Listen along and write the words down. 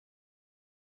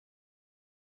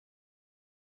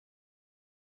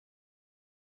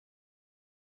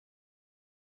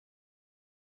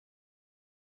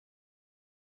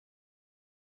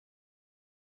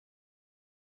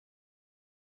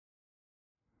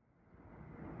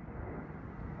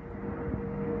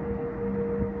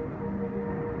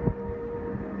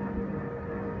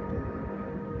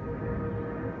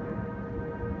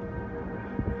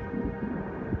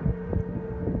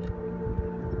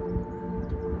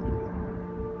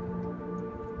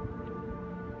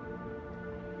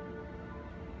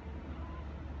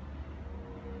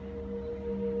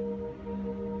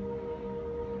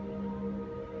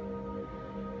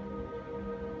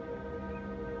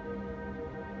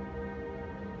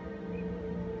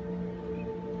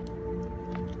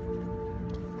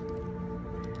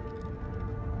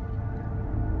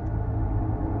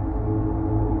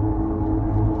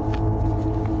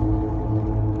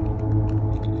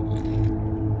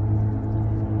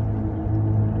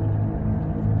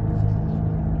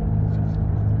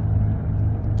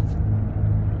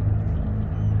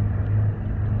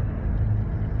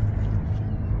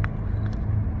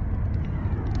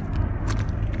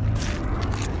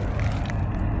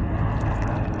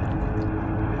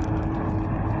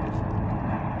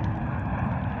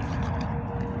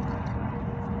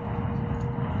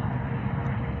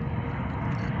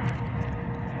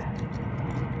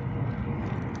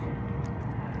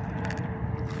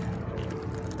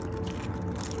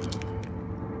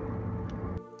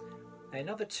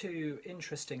Another two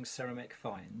interesting ceramic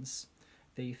finds.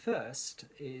 The first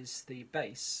is the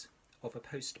base of a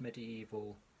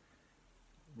post-medieval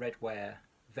redware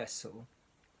vessel.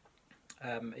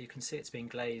 You can see it's been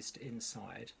glazed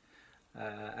inside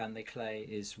and the clay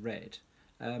is red.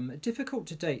 Difficult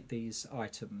to date these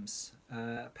items.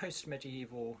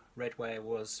 Post-medieval redware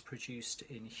was produced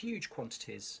in huge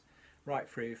quantities right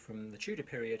through from the Tudor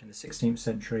period in the 16th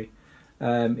century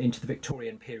into the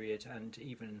Victorian period and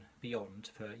even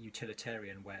beyond for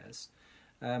utilitarian wares.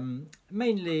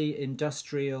 Mainly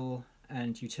industrial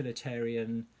and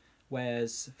utilitarian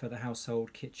wares for the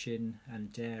household, kitchen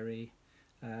and dairy,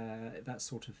 that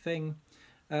sort of thing.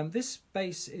 This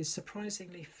base is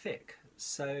surprisingly thick,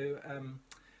 so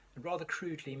rather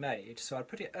crudely made, so I'd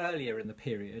put it earlier in the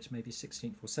period, maybe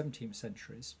 16th or 17th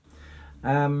centuries.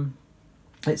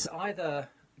 It's either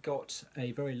got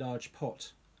a very large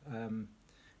pot,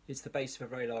 it's the base of a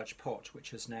very large pot,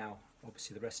 which has now,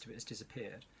 obviously the rest of it has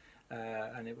disappeared,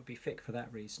 and it would be thick for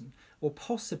that reason, or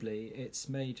possibly it's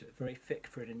made very thick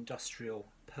for an industrial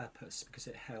purpose because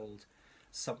it held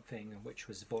something which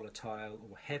was volatile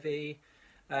or heavy.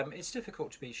 It's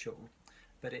difficult to be sure,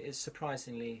 but it is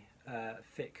surprisingly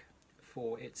thick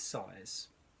for its size.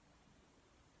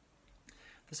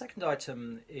 The second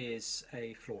item is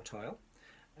a floor tile,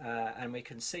 and we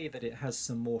can see that it has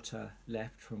some mortar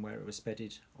left from where it was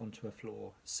bedded onto a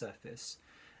floor surface.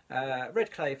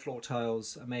 Red clay floor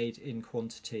tiles are made in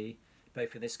quantity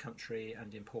both in this country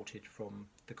and imported from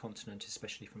the continent,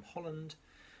 especially from Holland,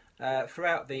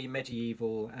 throughout the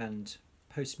medieval and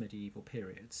post-medieval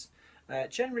periods.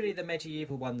 Generally the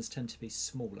medieval ones tend to be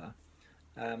smaller,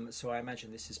 so I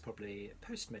imagine this is probably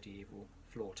post-medieval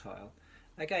floor tile.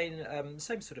 Again,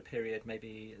 same sort of period,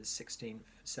 maybe 16th,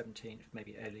 17th,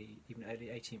 maybe even early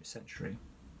 18th century.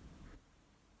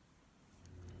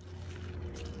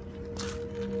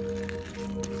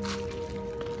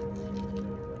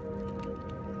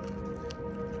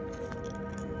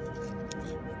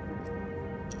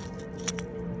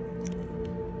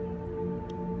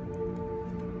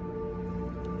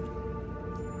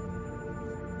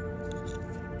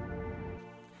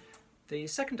 The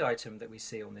second item that we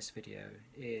see on this video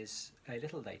is a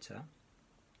little later.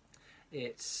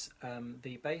 It's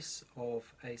the base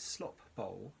of a slop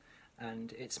bowl,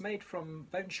 and it's made from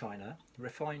bone china,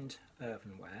 refined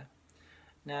earthenware.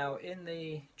 Now in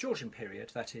the Georgian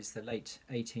period, that is the late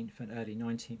 18th and early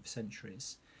 19th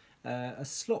centuries, a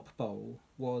slop bowl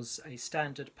was a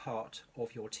standard part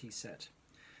of your tea set.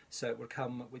 So it would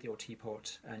come with your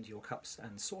teapot and your cups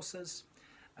and saucers,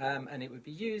 and it would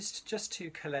be used just to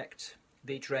collect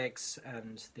the dregs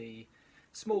and the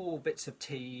small bits of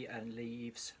tea and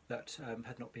leaves that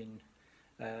had not been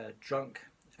drunk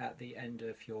at the end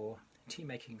of your tea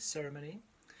making ceremony,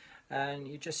 and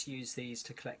you just use these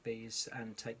to collect these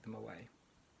and take them away.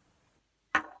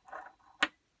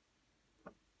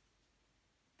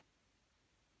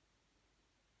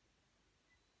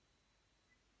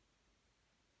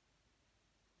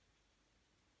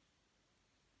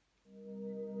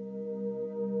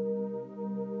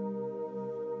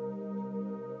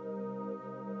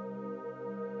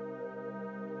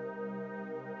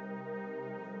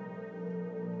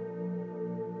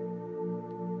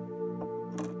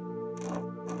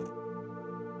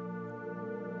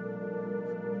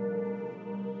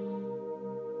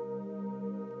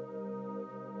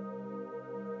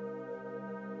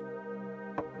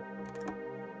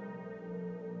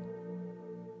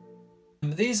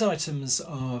 These items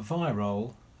are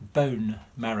viral bone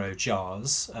marrow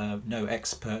jars, no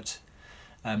expert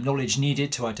knowledge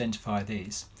needed to identify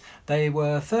these. They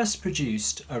were first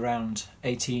produced around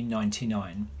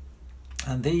 1899,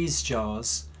 and these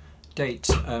jars date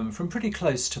from pretty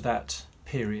close to that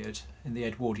period, in the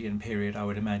Edwardian period I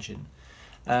would imagine.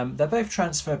 They're both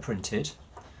transfer printed,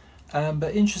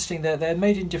 but interesting, they're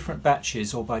made in different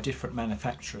batches or by different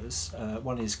manufacturers.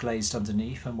 One is glazed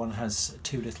underneath and one has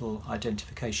two little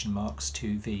identification marks,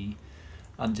 2V,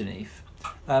 underneath.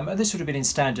 And this would have been in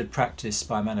standard practice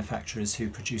by manufacturers who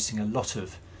are producing a lot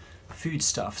of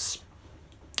foodstuffs,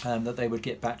 that they would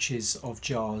get batches of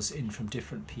jars in from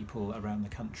different people around the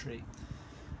country.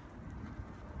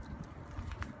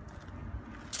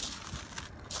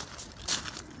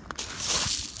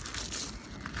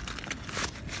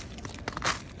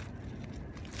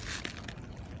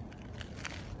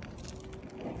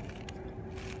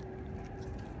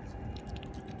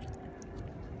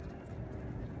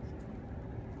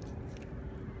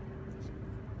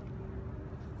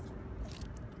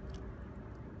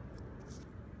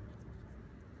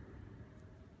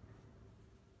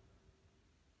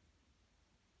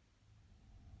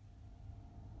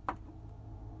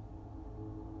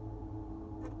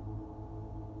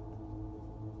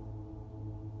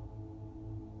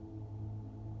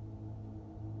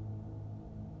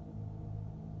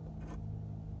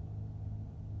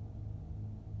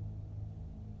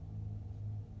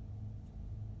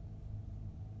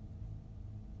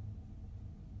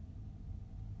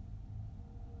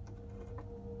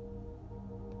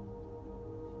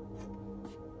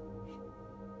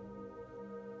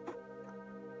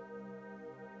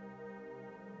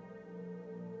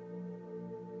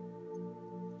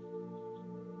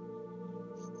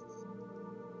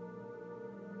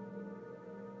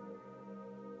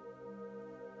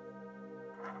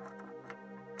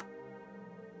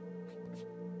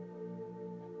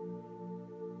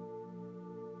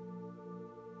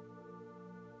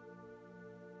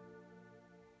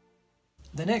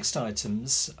 The next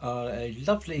items are a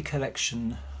lovely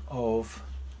collection of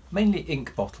mainly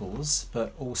ink bottles,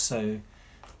 but also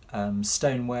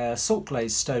stoneware, salt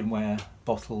glazed stoneware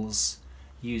bottles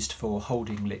used for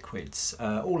holding liquids.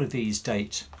 All of these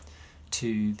date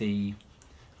to the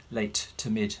late to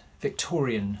mid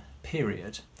Victorian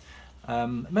period.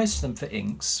 Most of them for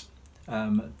inks,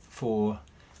 for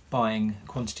buying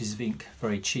quantities of ink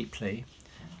very cheaply.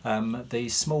 The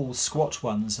small squat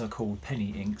ones are called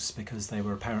penny inks because they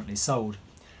were apparently sold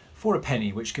for a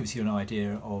penny, which gives you an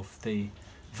idea of the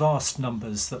vast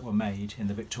numbers that were made in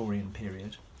the Victorian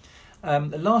period.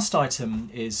 The last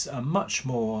item is a much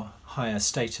more higher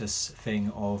status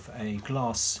thing of a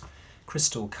glass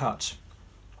crystal cut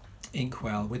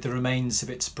inkwell with the remains of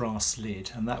its brass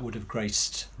lid, and that would have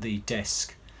graced the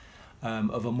desk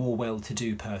of a more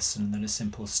well-to-do person than a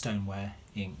simple stoneware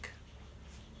ink.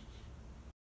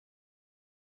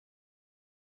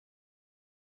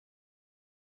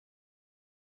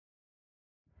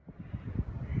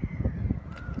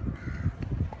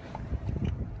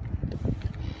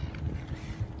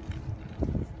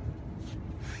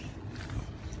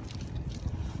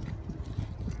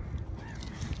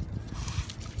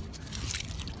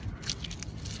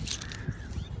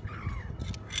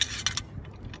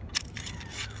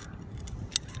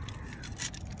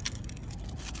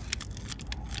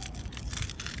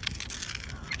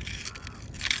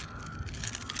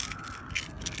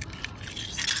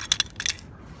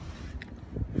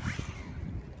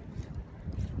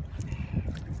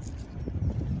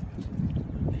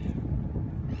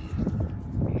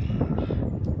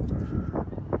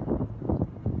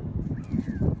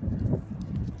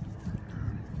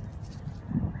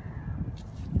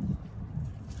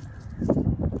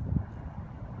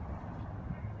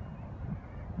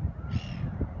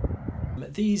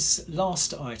 These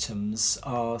last items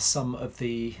are some of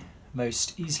the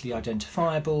most easily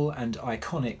identifiable and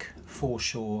iconic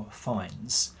foreshore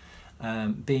finds,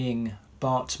 being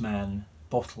Bartman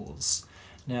bottles.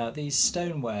 Now, these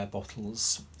stoneware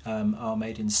bottles are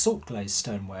made in salt glazed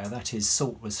stoneware, that is,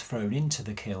 salt was thrown into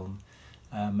the kiln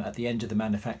at the end of the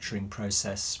manufacturing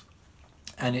process,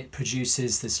 and it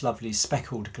produces this lovely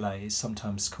speckled glaze,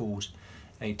 sometimes called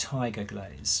a tiger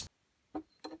glaze.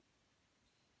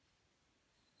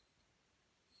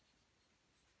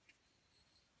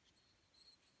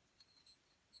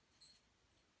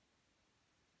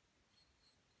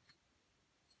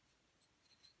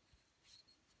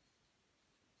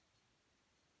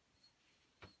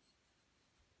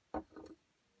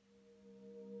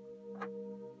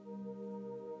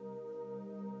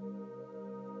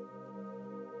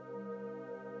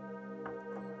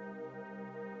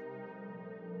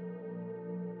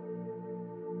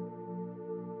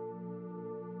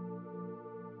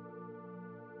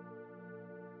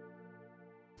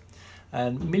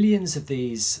 And millions of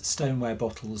these stoneware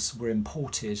bottles were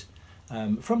imported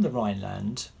from the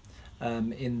Rhineland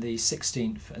in the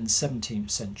 16th and 17th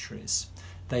centuries.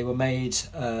 They were made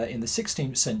in the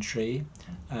 16th century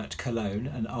at Cologne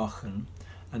and Aachen,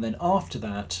 and then after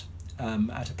that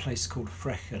at a place called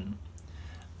Frechen.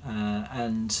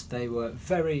 And they were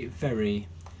very, very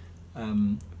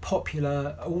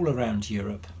popular all around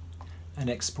Europe and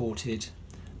exported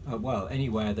well,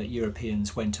 anywhere that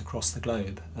Europeans went across the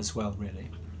globe as well, really.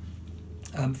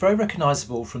 Very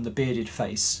recognisable from the bearded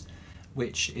face,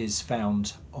 which is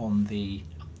found on the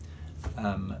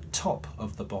top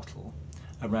of the bottle,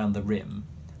 around the rim,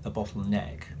 the bottle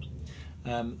neck.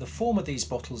 The form of these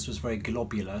bottles was very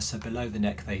globular, so below the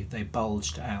neck they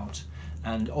bulged out,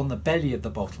 and on the belly of the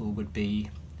bottle would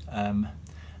be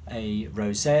a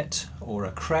rosette or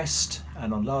a crest,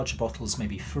 and on larger bottles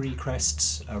maybe 3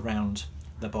 crests around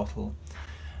the bottle,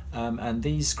 and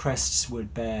these crests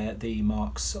would bear the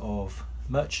marks of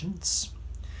merchants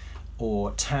or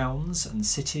towns and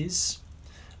cities,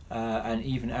 and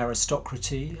even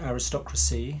aristocracy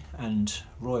and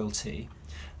royalty.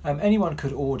 Anyone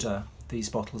could order these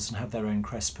bottles and have their own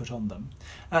crest put on them,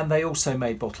 and they also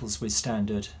made bottles with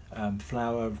standard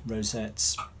flower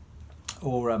rosettes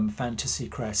or fantasy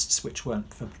crests which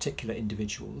weren't for particular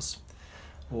individuals.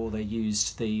 Or they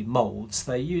used the moulds.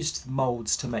 They used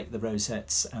moulds to make the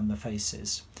rosettes and the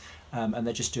faces, and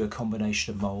they just do a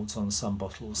combination of moulds on some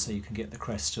bottles, so you can get the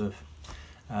crest of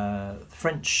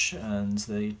French and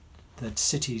the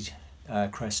city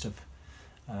crest of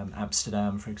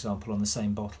Amsterdam, for example, on the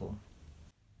same bottle.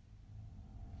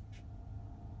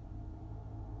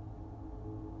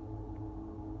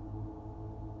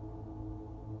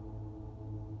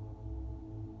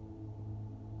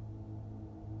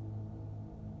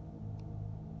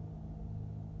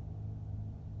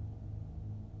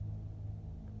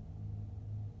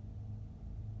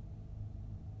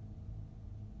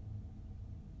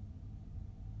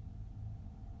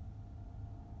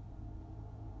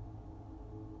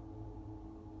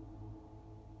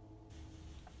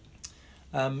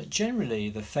 Generally,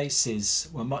 the faces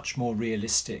were much more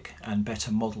realistic and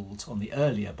better modelled on the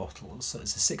earlier bottles, so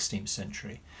it's the 16th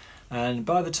century. And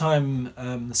by the time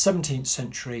the 17th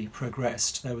century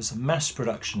progressed, there was a mass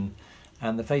production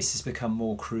and the faces become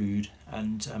more crude,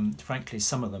 and frankly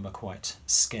some of them are quite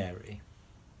scary.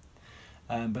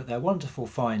 But they're wonderful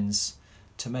finds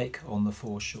to make on the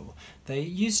foreshore. They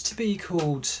used to be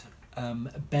called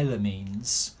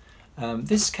bellamines.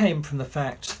 This came from the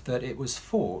fact that it was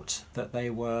thought that they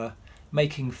were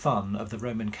making fun of the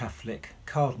Roman Catholic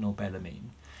Cardinal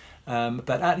Bellarmine.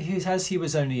 But as he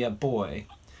was only a boy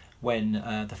when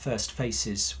the first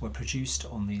faces were produced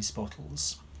on these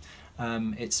bottles,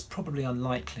 it's probably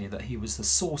unlikely that he was the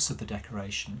source of the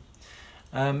decoration.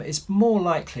 It's more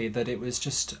likely that it was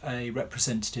just a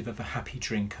representative of a happy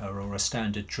drinker or a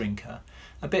standard drinker,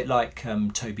 a bit like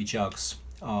Toby jugs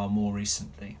are more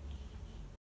recently.